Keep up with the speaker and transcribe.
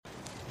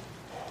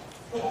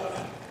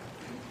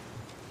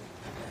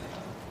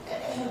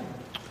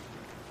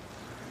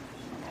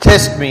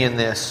Test me in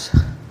this,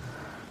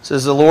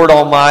 says the Lord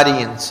Almighty,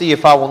 and see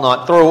if I will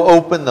not throw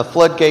open the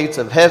floodgates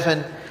of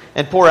heaven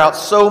and pour out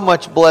so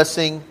much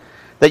blessing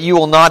that you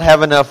will not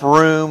have enough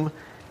room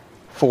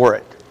for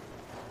it.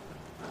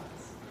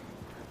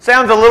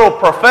 Sounds a little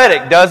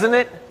prophetic, doesn't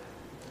it?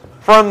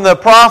 From the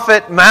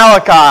prophet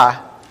Malachi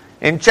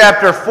in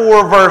chapter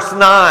 4, verse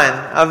 9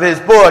 of his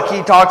book,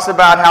 he talks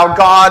about how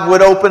God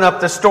would open up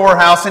the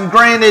storehouse. And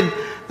granted,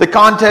 the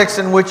context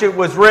in which it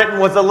was written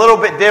was a little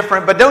bit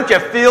different, but don't you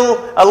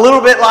feel a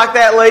little bit like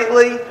that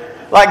lately?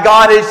 Like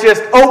God has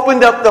just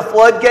opened up the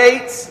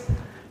floodgates?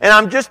 And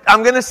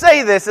I'm going to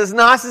say this as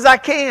nice as I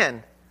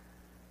can.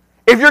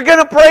 If you're going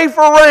to pray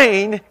for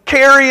rain,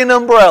 carry an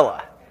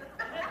umbrella.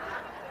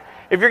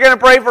 If you're going to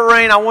pray for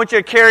rain, I want you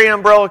to carry an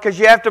umbrella, because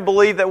you have to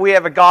believe that we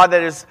have a God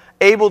that is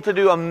able to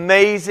do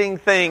amazing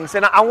things.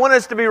 And I want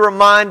us to be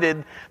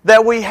reminded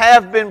that we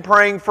have been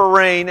praying for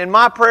rain. And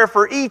my prayer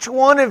for each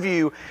one of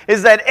you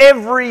is that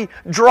every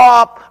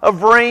drop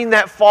of rain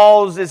that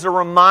falls is a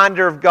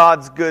reminder of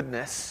God's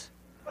goodness.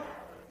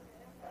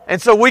 And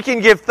so we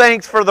can give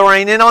thanks for the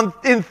rain. And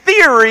in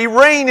theory,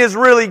 rain is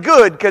really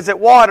good because it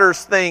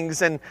waters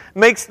things and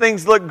makes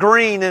things look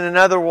green in an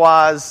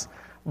otherwise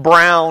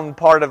brown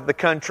part of the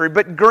country.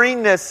 But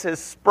greenness has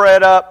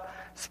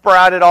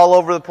sprouted all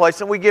over the place,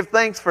 and we give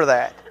thanks for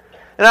that.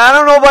 And I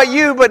don't know about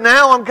you, but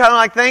now I'm kind of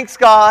like, thanks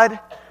God,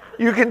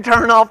 you can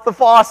turn off the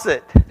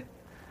faucet.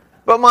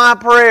 But my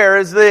prayer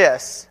is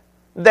this,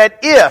 that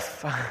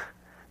if,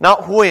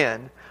 not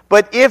when,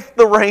 but if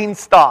the rain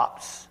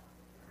stops,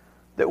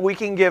 that we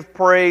can give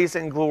praise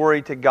and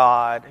glory to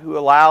God who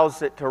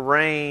allows it to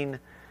rain,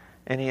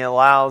 and He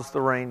allows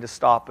the rain to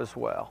stop as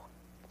well.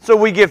 So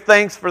we give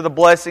thanks for the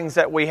blessings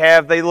that we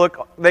have.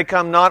 They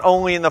come not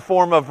only in the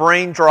form of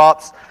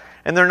raindrops,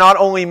 and they're not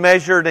only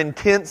measured in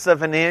tenths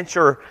of an inch,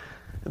 or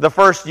the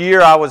first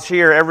year I was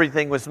here,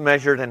 everything was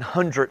measured in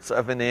hundredths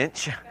of an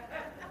inch.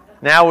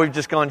 Now we've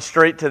just gone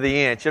straight to the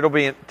inch. It'll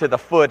be to the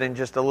foot in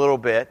just a little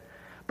bit.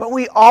 But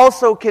we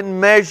also can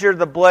measure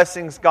the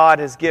blessings God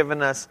has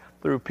given us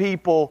through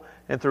people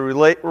and through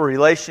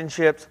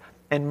relationships,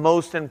 and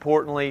most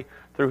importantly,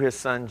 through His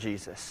Son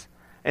Jesus.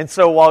 And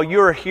so while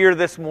you're here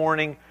this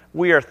morning,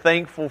 we are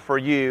thankful for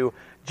you,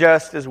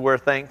 just as we're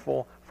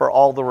thankful for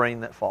all the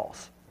rain that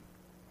falls.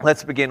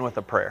 Let's begin with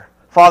a prayer.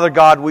 Father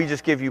God, we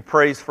just give you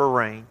praise for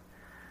rain.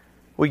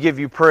 We give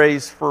you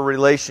praise for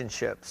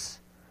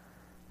relationships.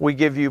 We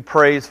give you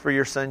praise for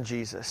your Son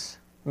Jesus.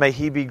 May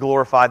He be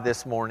glorified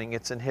this morning.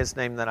 It's in His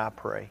name that I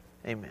pray.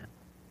 Amen.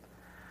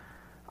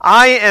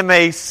 I am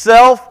a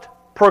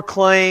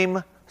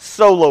self-proclaimed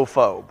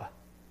solophobe.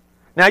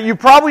 Now, you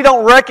probably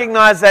don't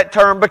recognize that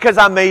term because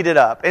I made it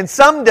up. And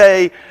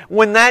someday,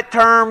 when that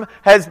term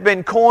has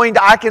been coined,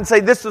 I can say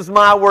this was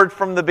my word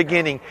from the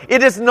beginning.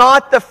 It is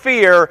not the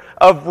fear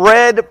of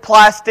red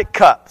plastic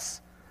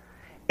cups.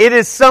 It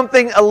is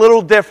something a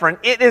little different.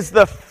 It is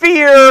the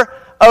fear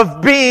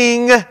of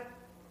being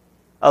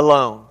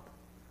alone.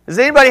 Does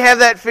anybody have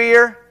that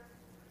fear?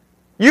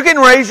 You can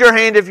raise your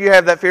hand if you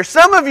have that fear.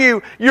 Some of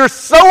you, you're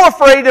so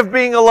afraid of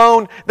being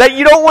alone that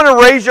you don't want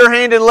to raise your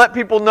hand and let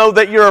people know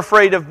that you're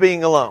afraid of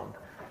being alone.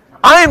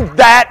 I am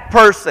that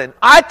person.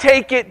 I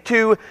take it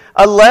to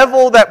a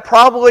level that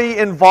probably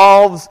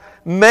involves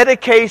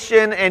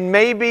medication and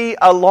maybe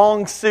a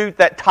long suit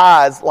that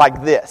ties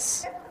like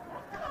this.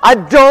 I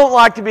don't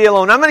like to be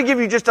alone. I'm going to give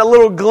you just a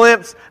little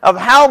glimpse of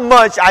how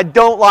much I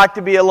don't like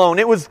to be alone.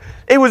 It was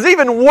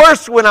even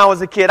worse when I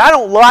was a kid. I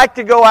don't like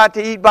to go out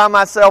to eat by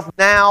myself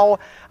now.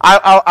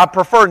 I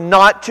prefer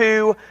not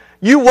to.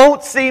 You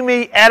won't see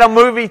me at a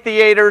movie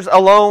theaters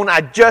alone. I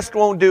just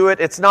won't do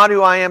it. It's not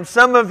who I am.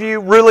 Some of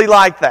you really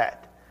like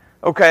that.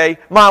 Okay?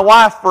 My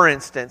wife, for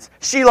instance,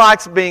 she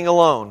likes being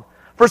alone.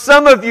 For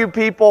some of you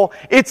people,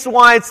 it's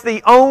why it's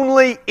the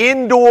only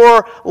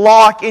indoor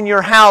lock in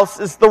your house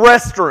is the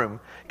restroom.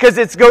 Because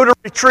it's go to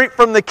retreat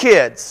from the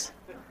kids.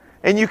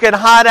 And you can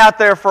hide out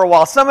there for a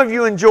while. Some of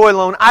you enjoy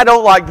alone. I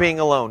don't like being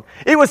alone.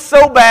 It was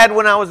so bad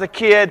when I was a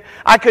kid.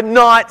 I could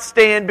not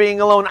stand being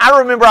alone. I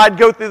remember I'd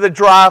go through the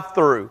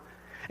drive-thru.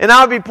 And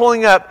I would be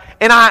pulling up.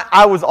 And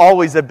I was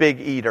always a big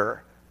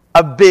eater.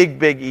 A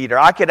big eater.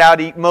 I could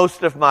out-eat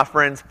most of my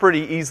friends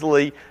pretty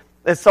easily.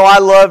 And so I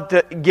loved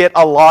to get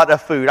a lot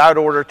of food. I would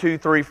order 2,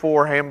 3,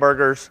 4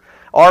 hamburgers.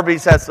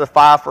 Arby's has the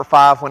 5 for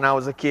 $5 when I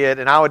was a kid,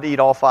 and I would eat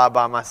all 5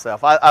 by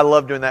myself. I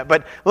love doing that.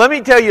 But let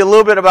me tell you a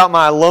little bit about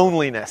my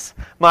loneliness,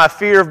 my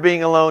fear of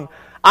being alone.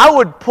 I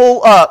would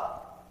pull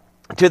up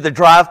to the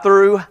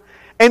drive-thru,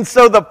 and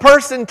so the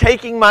person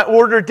taking my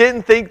order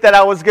didn't think that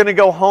I was going to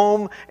go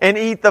home and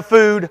eat the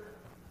food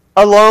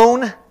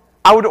alone.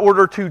 I would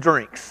order 2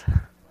 drinks.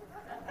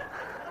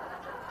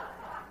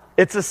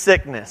 It's a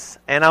sickness,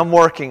 and I'm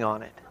working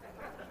on it.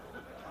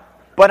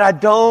 But I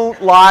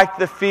don't like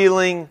the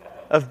feeling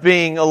of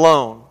being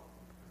alone.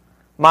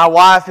 My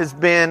wife has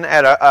been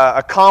at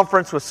a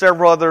conference with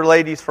several other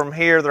ladies from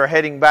here. They're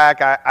heading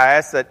back. I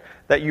ask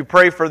that you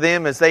pray for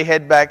them as they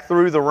head back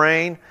through the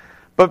rain.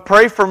 But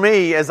pray for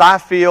me as I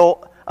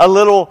feel a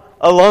little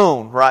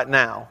alone right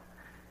now.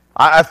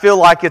 I feel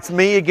like it's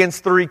me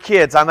against 3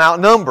 kids. I'm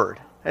outnumbered.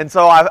 And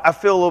so I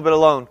feel a little bit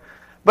alone.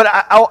 But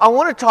I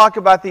want to talk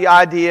about the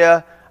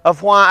idea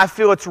of why I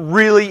feel it's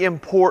really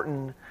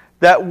important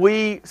that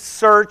we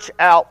search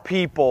out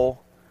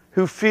people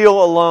who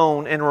feel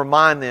alone and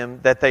remind them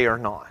that they are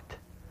not.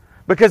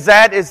 Because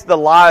that is the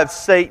lie of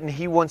Satan.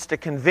 He wants to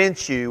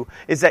convince you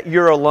is that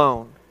you're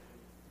alone.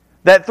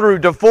 That through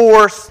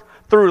divorce,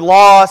 through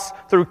loss,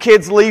 through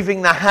kids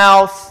leaving the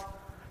house,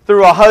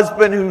 through a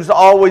husband who's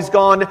always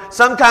gone,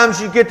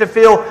 sometimes you get to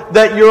feel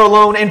that you're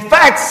alone. In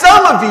fact,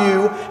 some of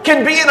you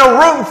can be in a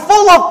room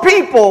full of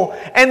people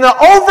and the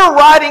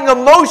overriding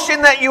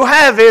emotion that you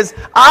have is,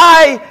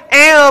 I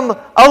am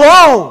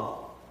alone.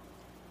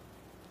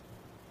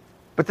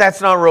 But that's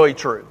not really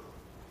true.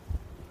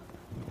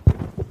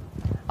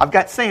 I've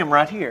got Sam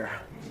right here.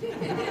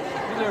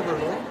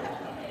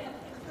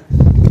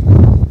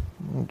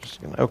 I'm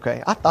just gonna,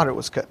 okay, I thought it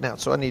was cutting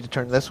out, so I need to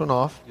turn this one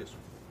off. Yes, sir.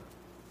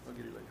 I'll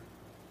get it later.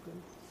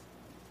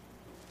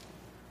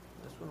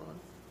 This one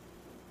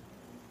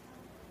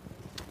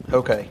on.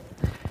 Okay.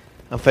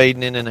 I'm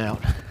fading in and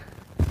out.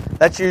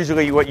 That's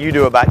usually what you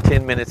do about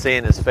 10 minutes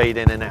in is fade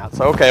in and out.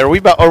 So, okay, are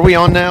we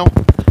on now?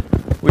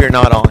 We are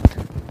not on.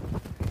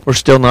 We're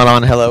still not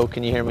on. Hello,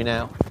 can you hear me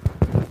now?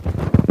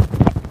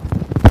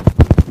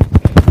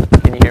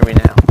 Can you hear me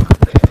now?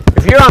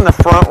 If you're on the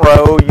front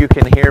row, you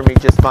can hear me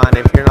just fine.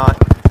 If you're not,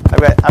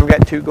 I've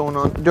got 2 going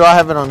on. Do I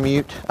have it on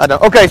mute? I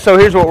don't. Okay, so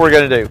here's what we're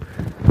going to do.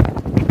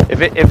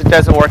 If it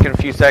doesn't work in a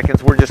few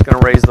seconds, we're just going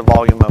to raise the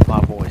volume of my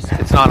voice.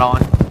 It's not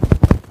on.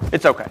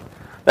 It's okay.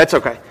 That's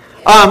okay.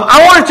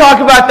 I want to talk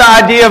about the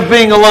idea of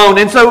being alone.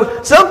 And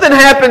so something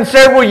happened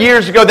several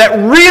years ago that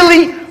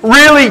really,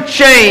 really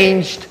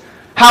changed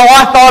how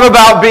I thought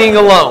about being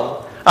alone.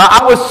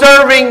 I was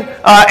serving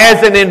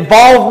as an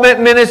involvement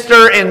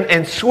minister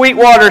in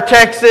Sweetwater,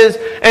 Texas,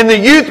 and the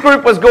youth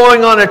group was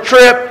going on a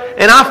trip,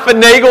 and I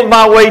finagled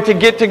my way to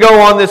get to go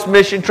on this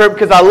mission trip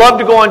because I love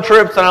to go on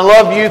trips and I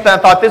love youth, and I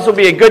thought this will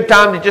be a good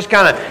time to just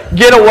kind of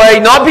get away,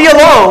 not be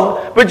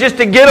alone, but just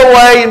to get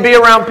away and be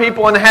around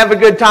people and have a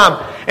good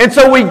time. And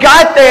so we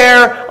got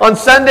there on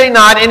Sunday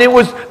night, and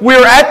we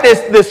were at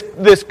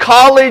this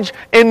college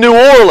in New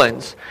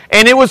Orleans.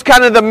 And it was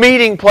kind of the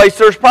meeting place.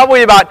 There's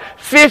probably about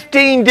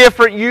 15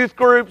 different youth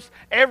groups.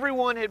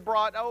 Everyone had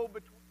brought,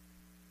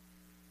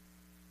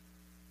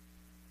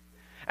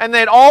 and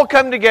they'd all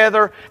come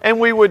together, and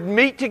we would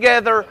meet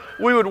together,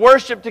 we would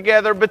worship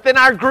together, but then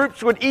our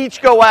groups would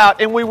each go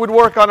out, and we would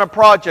work on a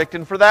project.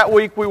 And for that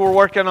week, we were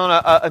working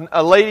on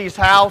a lady's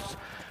house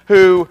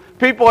who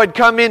people had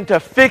come in to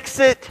fix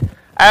it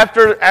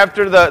after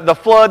the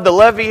flood. The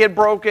levee had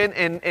broken,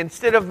 and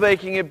instead of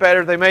making it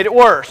better, they made it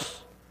worse.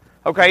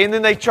 Okay, and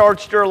then they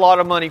charged her a lot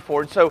of money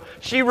for it. So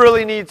she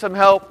really needs some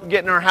help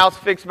getting her house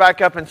fixed back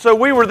up. And so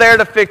we were there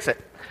to fix it.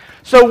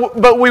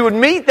 But we would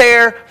meet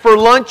there for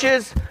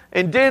lunches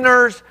and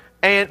dinners,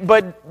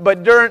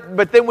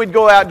 but then we'd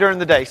go out during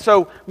the day.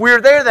 So we were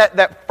there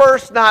that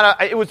first night.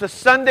 It was a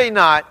Sunday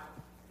night,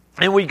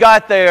 and we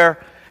got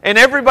there, and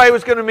everybody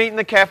was going to meet in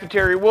the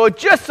cafeteria. Well, it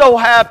just so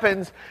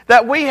happens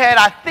that we had,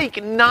 I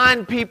think,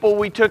 9 people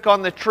we took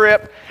on the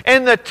trip.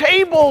 And the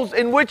tables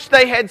in which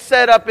they had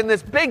set up in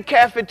this big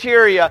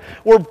cafeteria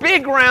were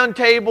big round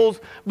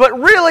tables. But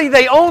really,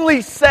 they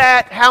only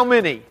sat, how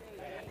many?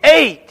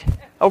 8.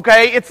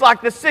 Okay? It's like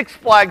the Six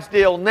Flags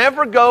deal.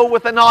 Never go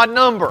with an odd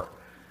number.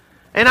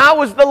 And I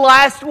was the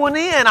last one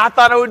in. I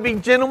thought I would be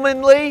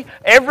gentlemanly.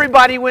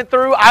 Everybody went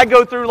through. I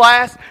go through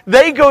last.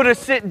 They go to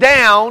sit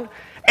down.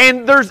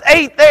 And there's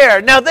 8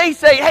 there. Now they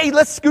say, hey,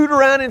 let's scoot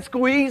around and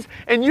squeeze,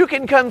 and you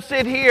can come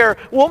sit here.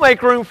 We'll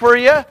make room for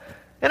you.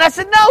 And I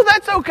said, no,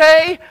 that's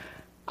okay.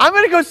 I'm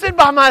going to go sit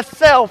by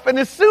myself. And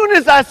as soon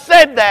as I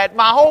said that,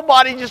 my whole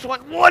body just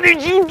went, what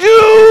did you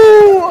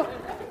do?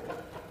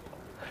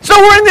 So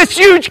we're in this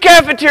huge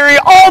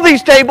cafeteria, all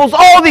these tables,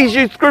 all these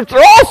youth groups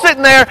are all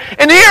sitting there,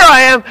 and here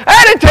I am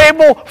at a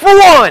table for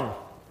 1.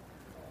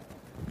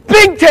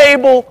 Big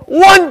table,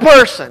 1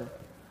 person.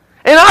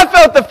 And I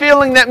felt the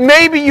feeling that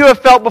maybe you have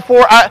felt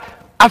before.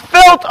 I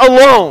felt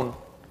alone.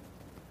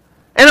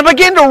 And I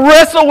began to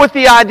wrestle with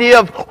the idea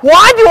of,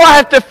 why do I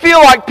have to feel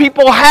like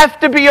people have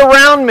to be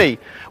around me?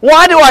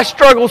 Why do I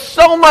struggle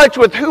so much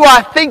with who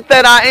I think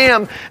that I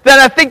am, that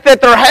I think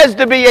that there has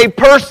to be a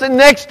person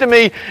next to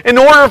me in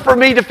order for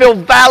me to feel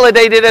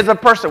validated as a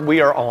person? We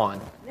are on.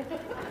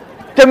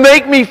 To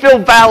make me feel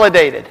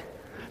validated.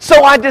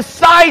 So I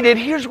decided,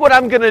 here's what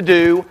I'm going to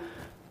do.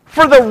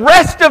 For the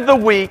rest of the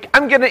week,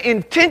 I'm going to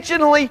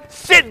intentionally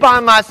sit by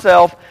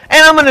myself,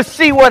 and I'm going to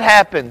see what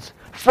happens.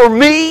 For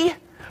me,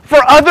 for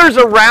others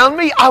around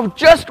me, I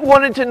just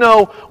wanted to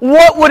know,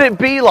 what would it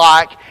be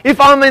like if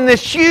I'm in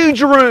this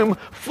huge room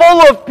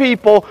full of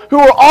people who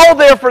are all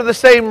there for the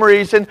same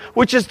reason,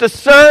 which is to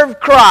serve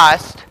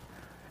Christ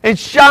and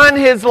shine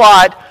His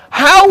light?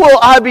 How will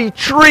I be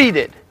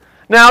treated?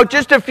 Now,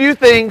 just a few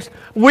things.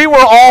 We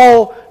were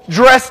all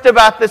dressed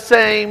about the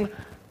same.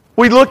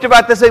 We looked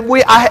about the same.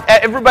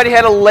 Everybody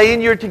had a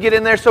lanyard to get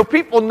in there, so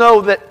people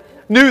know that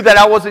knew that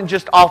I wasn't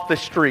just off the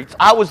streets.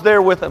 I was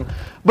there with them.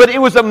 But it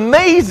was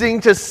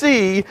amazing to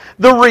see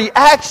the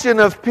reaction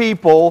of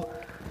people,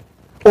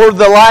 or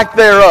the lack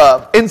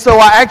thereof. And so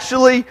I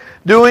actually,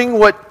 doing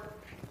what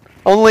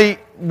only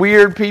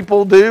weird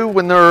people do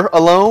when they're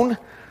alone,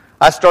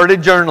 I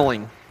started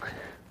journaling.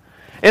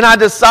 And I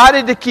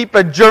decided to keep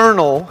a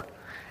journal,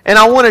 and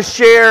I want to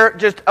share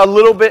just a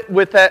little bit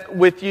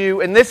with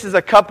you. And this is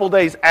a couple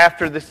days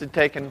after this had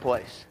taken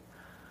place.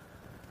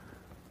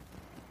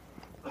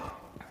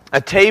 A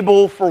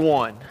table for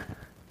one.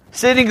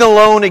 Sitting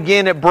alone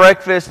again at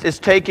breakfast is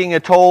taking a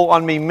toll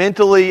on me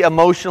mentally,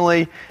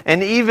 emotionally,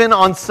 and even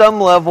on some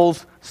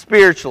levels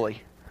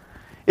spiritually.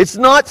 It's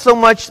not so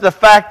much the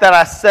fact that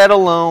I sat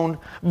alone,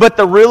 but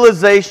the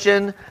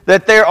realization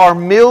that there are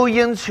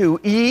millions who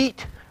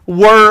eat,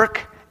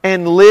 work,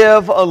 and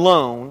live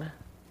alone,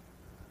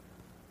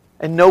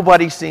 and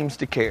nobody seems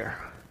to care.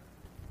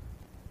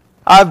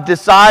 I've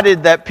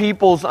decided that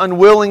people's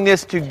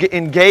unwillingness to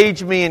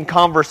engage me in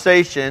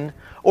conversation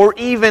or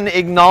even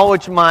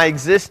acknowledge my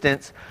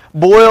existence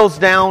boils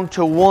down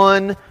to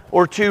one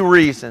or two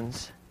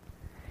reasons.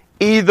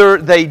 Either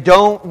they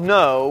don't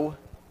know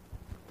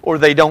or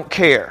they don't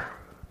care.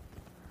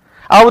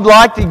 I would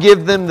like to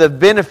give them the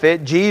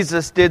benefit.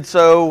 Jesus did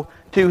so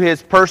to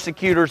His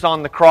persecutors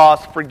on the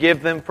cross.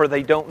 Forgive them, for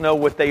they don't know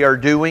what they are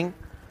doing.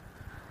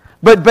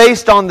 But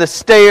based on the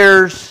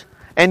stares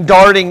and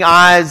darting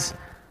eyes,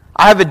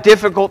 I have a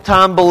difficult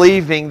time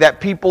believing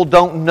that people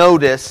don't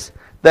notice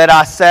that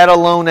I sat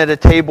alone at a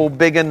table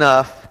big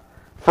enough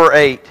for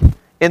 8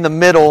 in the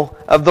middle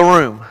of the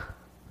room.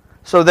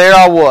 So there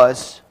I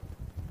was.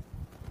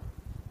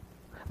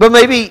 But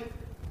maybe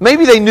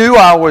they knew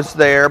I was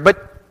there,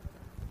 but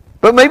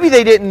maybe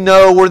they didn't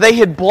know, or they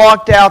had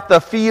blocked out the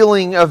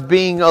feeling of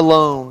being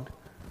alone.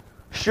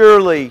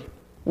 Surely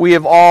we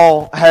have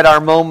all had our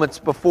moments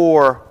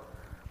before,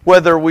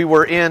 whether we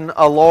were in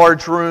a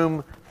large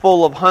room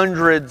full of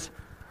hundreds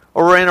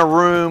or in a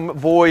room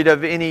void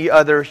of any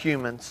other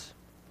humans.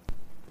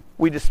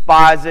 We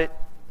despise it,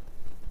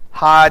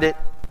 hide it,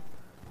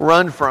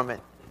 run from it.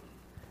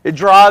 It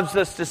drives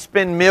us to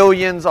spend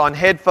millions on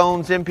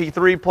headphones,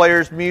 MP3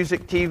 players,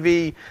 music,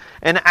 TV,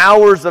 and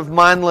hours of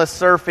mindless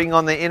surfing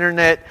on the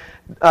internet,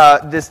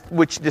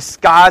 which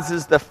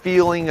disguises the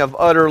feeling of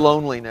utter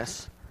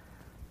loneliness.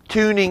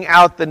 Tuning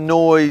out the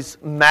noise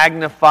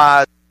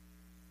magnifies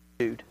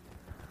the attitude.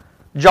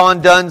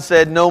 John Donne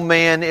said, "No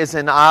man is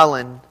an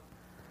island,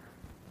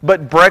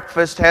 but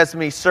breakfast has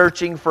me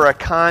searching for a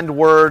kind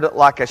word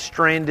like a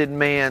stranded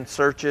man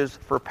searches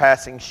for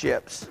passing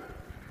ships."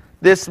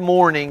 This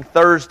morning,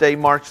 Thursday,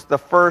 marks the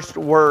first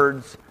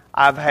words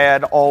I've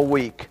had all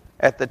week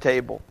at the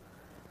table.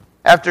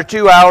 After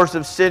 2 hours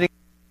of sitting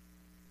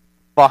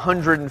with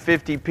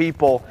 150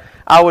 people,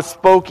 I was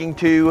spoken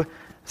to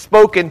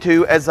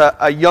as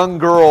a young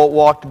girl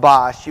walked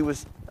by. She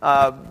was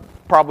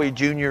probably a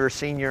junior or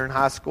senior in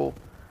high school.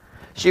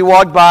 She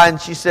walked by and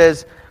she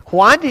says,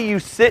 "Why do you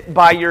sit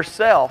by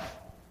yourself?"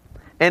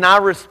 And I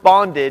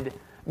responded,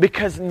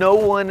 "Because no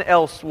one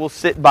else will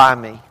sit by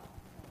me."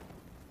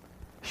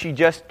 She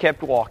just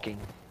kept walking.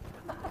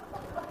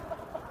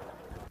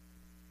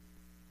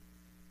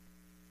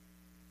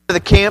 The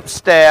camp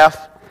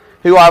staff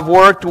who I've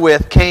worked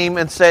with came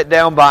and sat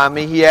down by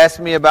me. He asked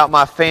me about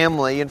my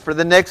family, and for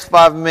the next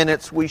 5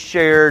 minutes we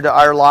shared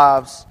our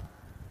lives.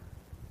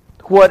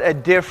 What a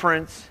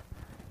difference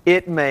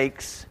it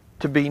makes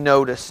to be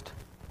noticed.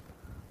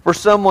 For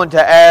someone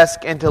to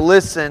ask and to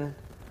listen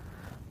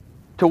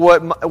to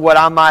what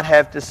I might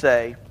have to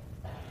say.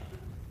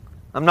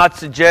 I'm not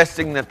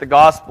suggesting that the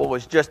gospel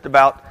is just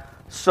about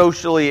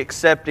socially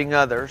accepting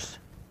others,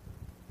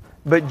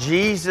 but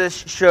Jesus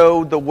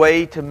showed the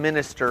way to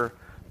minister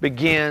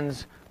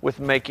begins with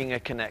making a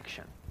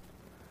connection.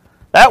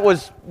 That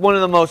was one of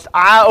the most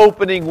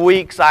eye-opening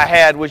weeks I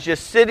had, was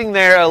just sitting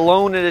there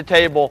alone at a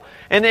table.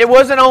 And it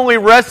wasn't only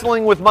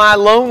wrestling with my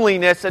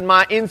loneliness and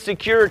my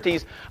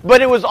insecurities,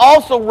 but it was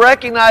also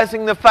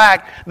recognizing the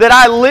fact that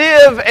I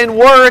live and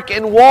work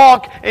and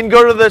walk and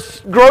go to the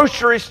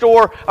grocery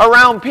store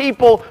around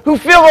people who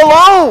feel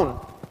alone.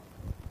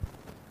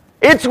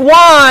 It's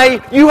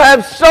why you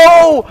have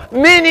so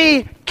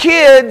many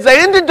kids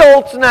and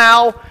adults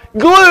now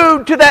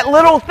glued to that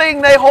little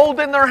thing they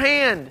hold in their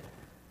hand.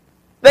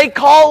 They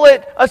call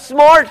it a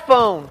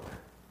smartphone,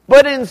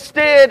 but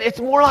instead it's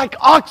more like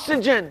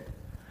oxygen.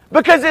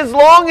 Because as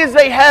long as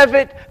they have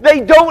it,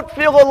 they don't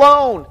feel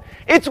alone.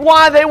 It's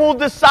why they will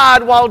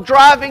decide while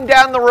driving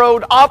down the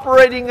road,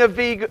 operating a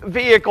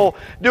vehicle,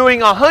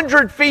 doing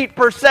 100 feet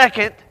per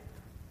second,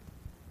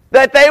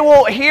 that they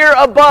will hear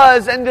a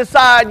buzz and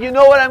decide, you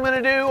know what I'm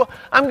going to do?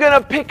 I'm going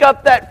to pick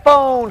up that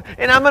phone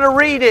and I'm going to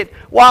read it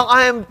while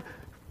I am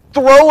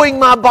throwing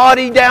my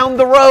body down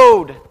the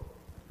road.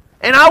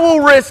 And I will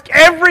risk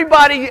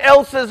everybody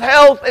else's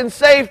health and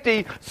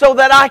safety so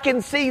that I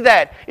can see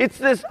that. It's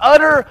this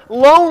utter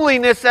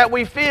loneliness that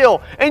we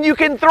feel. And you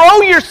can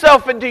throw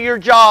yourself into your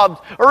jobs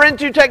or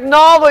into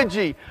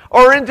technology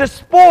or into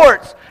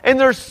sports, and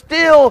there's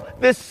still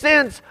this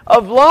sense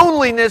of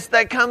loneliness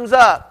that comes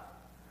up.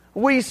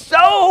 We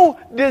so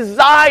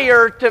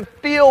desire to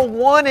feel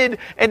wanted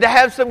and to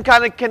have some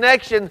kind of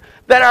connection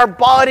that our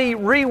body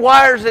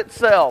rewires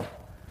itself.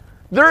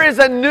 There is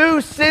a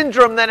new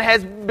syndrome that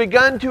has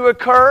begun to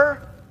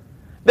occur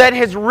that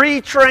has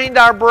retrained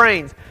our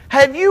brains.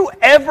 Have you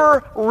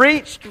ever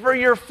reached for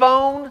your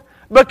phone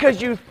because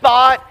you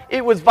thought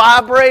it was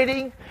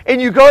vibrating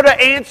and you go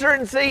to answer it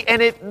and see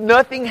and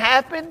nothing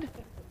happened?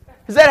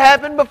 Has that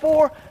happened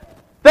before?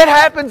 That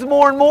happens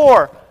more and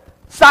more.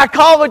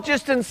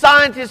 Psychologists and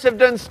scientists have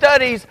done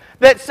studies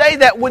that say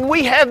that when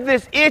we have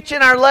this itch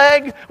in our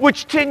leg,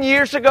 which 10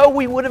 years ago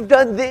we would have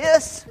done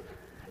this,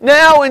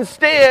 now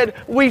instead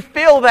we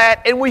feel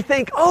that and we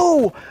think,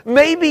 oh,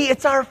 maybe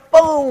it's our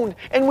phone.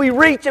 And we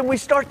reach and we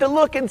start to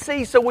look and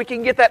see so we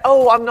can get that,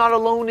 oh, I'm not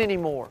alone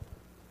anymore.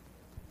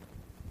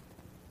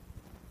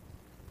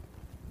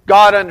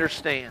 God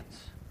understands.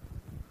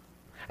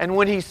 And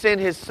when He sent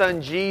His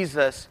Son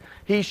Jesus,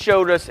 He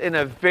showed us in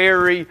a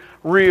very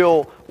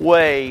real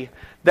way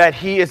that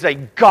He is a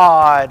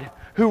God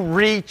who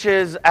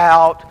reaches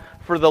out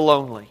for the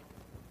lonely.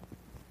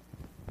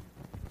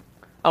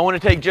 I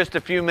want to take just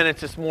a few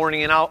minutes this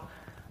morning, and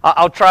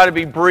I'll try to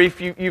be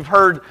brief. You've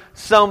heard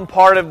some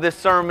part of this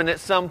sermon at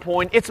some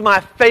point. It's my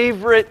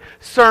favorite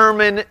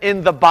sermon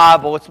in the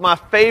Bible. It's my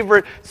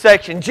favorite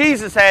section.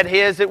 Jesus had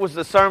His. It was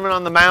the Sermon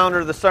on the Mount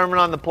or the Sermon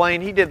on the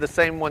Plain. He did the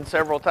same one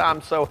several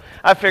times, so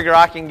I figure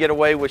I can get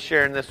away with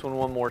sharing this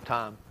one more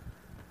time.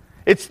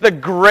 It's the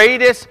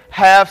greatest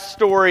half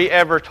story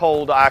ever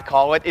told, I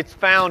call it. It's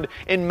found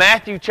in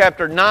Matthew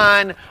chapter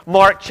 9,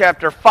 Mark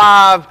chapter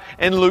 5,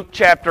 and Luke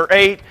chapter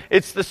 8.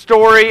 It's the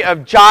story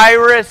of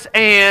Jairus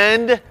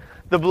and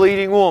the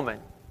bleeding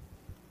woman.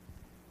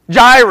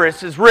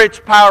 Jairus is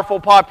rich, powerful,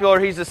 popular.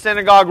 He's a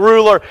synagogue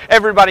ruler.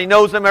 Everybody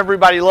knows him.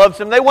 Everybody loves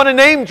him. They want to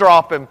name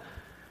drop him.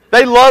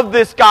 They love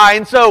this guy.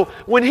 And so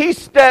when he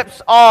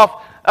steps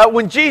off,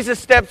 when Jesus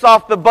steps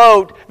off the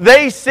boat,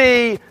 they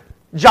see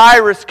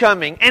Jairus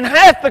coming. And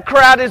half the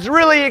crowd is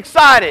really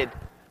excited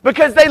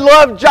because they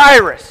love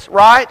Jairus,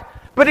 right?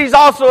 But he's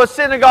also a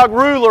synagogue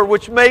ruler,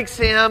 which makes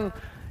him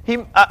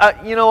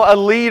a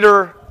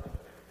leader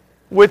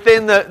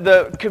within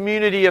the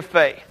community of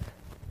faith.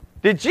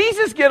 Did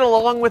Jesus get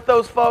along with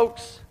those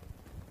folks?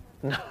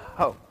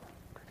 No,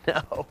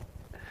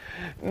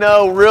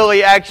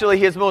 really, actually,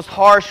 His most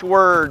harsh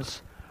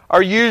words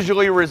are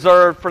usually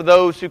reserved for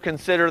those who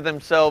consider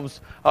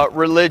themselves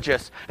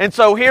religious. And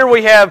so here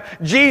we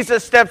have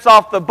Jesus steps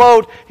off the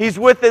boat. He's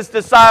with His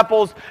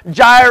disciples.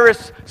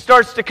 Jairus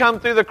starts to come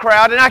through the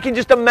crowd. And I can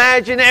just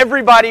imagine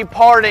everybody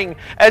parting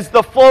as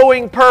the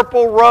flowing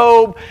purple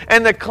robe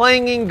and the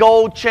clanging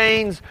gold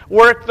chains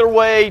work their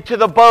way to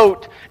the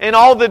boat. And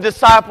all the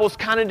disciples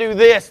kind of do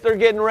this. They're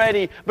getting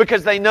ready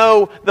because they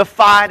know the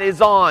fight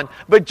is on.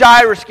 But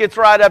Jairus gets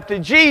right up to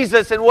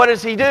Jesus, and what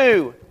does he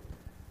do?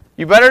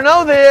 You better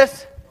know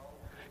this.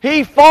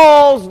 He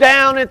falls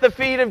down at the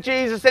feet of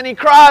Jesus and he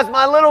cries,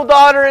 "My little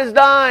daughter is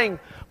dying.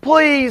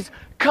 Please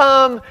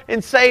come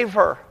and save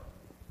her."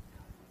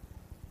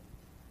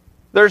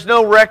 There's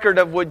no record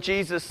of what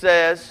Jesus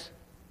says,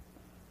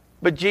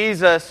 but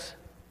Jesus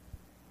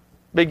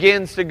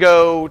begins to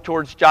go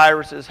towards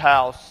Jairus'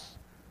 house.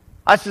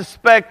 I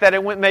suspect that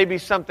it went maybe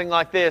something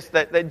like this,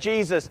 that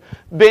Jesus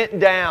bent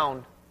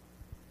down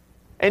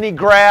and He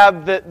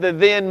grabbed the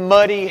then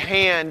muddy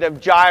hand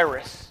of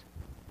Jairus.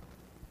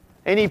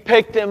 And He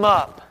picked him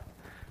up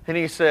and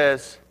He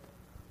says,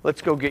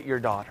 "Let's go get your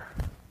daughter."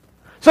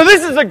 So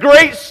this is a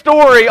great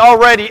story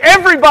already.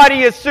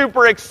 Everybody is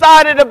super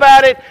excited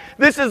about it.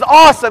 This is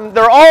awesome.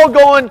 They're all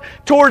going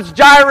towards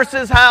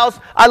Jairus' house.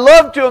 I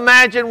love to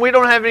imagine, we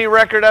don't have any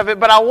record of it,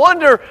 but I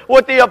wonder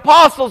what the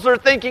apostles are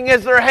thinking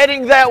as they're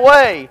heading that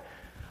way.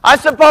 I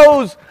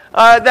suppose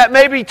that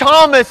maybe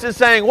Thomas is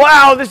saying,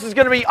 "Wow, this is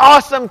going to be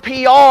awesome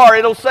PR."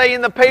 It'll say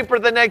in the paper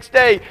the next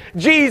day,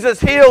 "Jesus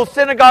heals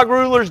synagogue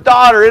ruler's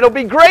daughter." It'll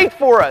be great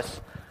for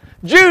us.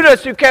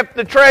 Judas, who kept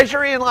the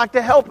treasury and liked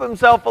to help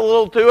himself a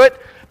little to it,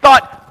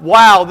 thought,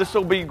 "Wow, this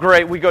will be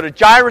great. We go to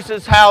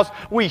Jairus' house,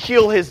 we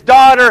heal his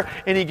daughter,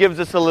 and he gives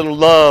us a little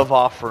love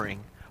offering.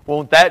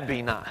 Won't that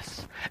be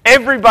nice?"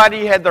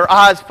 Everybody had their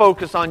eyes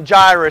focused on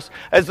Jairus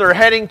as they're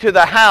heading to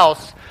the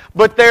house,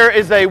 but there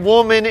is a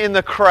woman in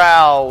the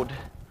crowd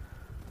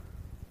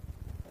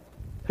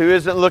who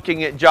isn't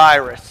looking at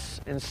Jairus.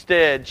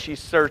 Instead,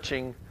 she's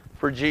searching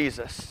for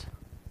Jesus.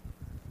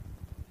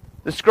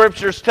 The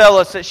Scriptures tell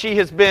us that she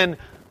has been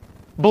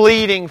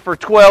bleeding for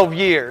 12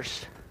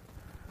 years.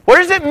 What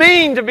does it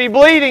mean to be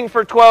bleeding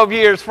for 12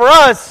 years? For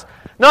us,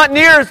 not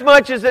near as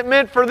much as it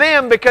meant for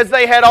them, because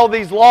they had all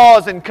these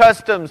laws and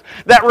customs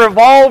that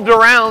revolved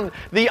around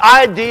the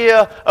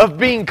idea of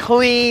being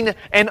clean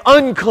and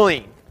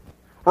unclean.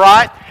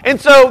 Right?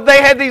 And so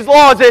they had these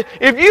laws that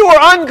if you were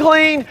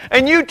unclean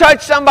and you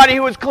touched somebody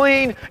who was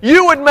clean,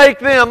 you would make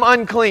them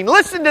unclean.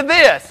 Listen to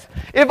this.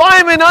 If I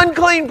am an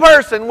unclean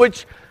person,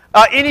 which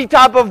any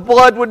type of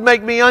blood would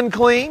make me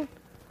unclean,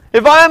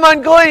 if I am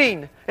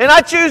unclean and I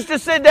choose to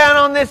sit down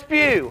on this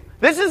pew,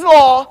 this is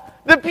law,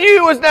 the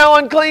pew is now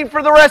unclean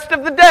for the rest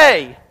of the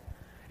day.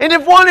 And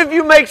if one of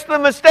you makes the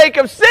mistake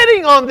of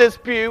sitting on this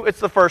pew, it's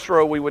the first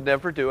row, we would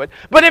never do it.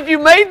 But if you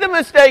made the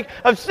mistake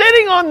of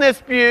sitting on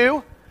this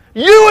pew,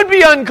 you would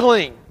be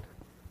unclean.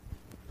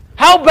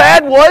 How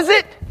bad was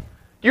it?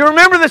 Do you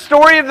remember the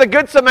story of the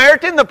Good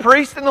Samaritan? The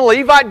priest and the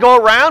Levite go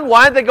around.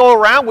 Why did they go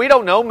around? We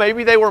don't know.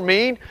 Maybe they were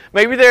mean.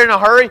 Maybe they're in a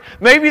hurry.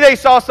 Maybe they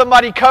saw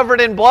somebody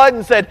covered in blood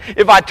and said,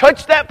 if I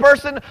touch that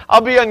person, I'll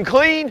be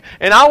unclean,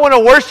 and I want to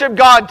worship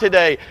God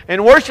today.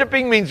 And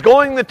worshiping means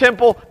going to the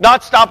temple,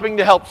 not stopping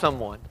to help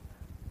someone.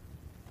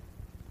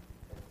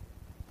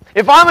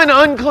 If I'm an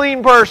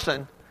unclean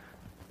person,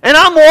 and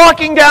I'm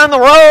walking down the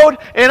road,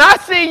 and I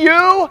see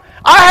you,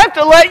 I have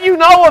to let you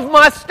know of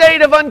my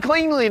state of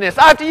uncleanliness.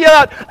 I have to yell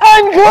out,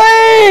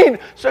 unclean!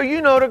 So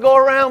you know to go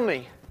around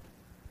me.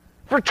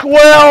 For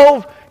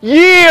 12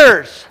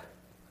 years.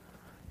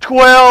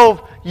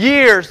 12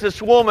 years,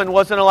 this woman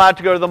wasn't allowed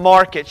to go to the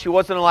market. She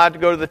wasn't allowed to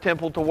go to the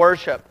temple to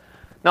worship.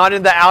 Not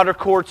in the outer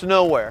courts,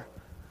 nowhere.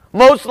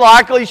 Most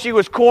likely she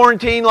was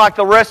quarantined like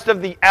the rest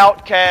of the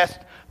outcast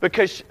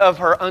because of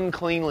her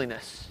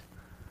uncleanliness.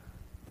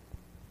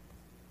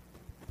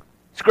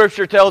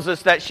 Scripture tells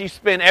us that she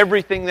spent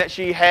everything that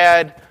she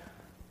had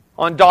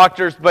on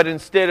doctors, but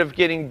instead of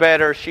getting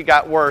better, she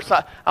got worse.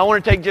 I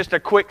want to take just a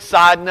quick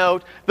side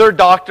note. Their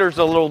doctors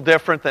are a little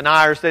different than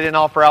ours. They didn't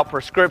offer out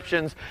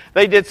prescriptions.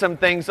 They did some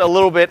things a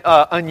little bit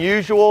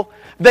unusual.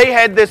 They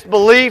had this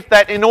belief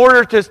that in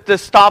order to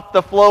stop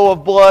the flow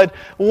of blood,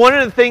 one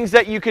of the things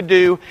that you could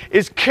do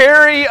is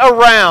carry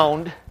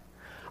around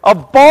a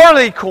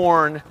barley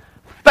corn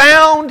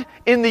found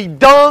in the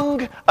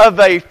dung of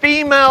a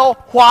female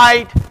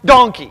white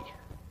donkey.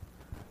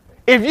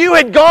 If you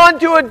had gone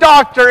to a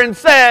doctor and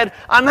said,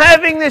 I'm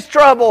having this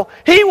trouble,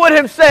 he would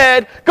have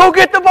said, go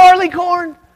get the barley corn.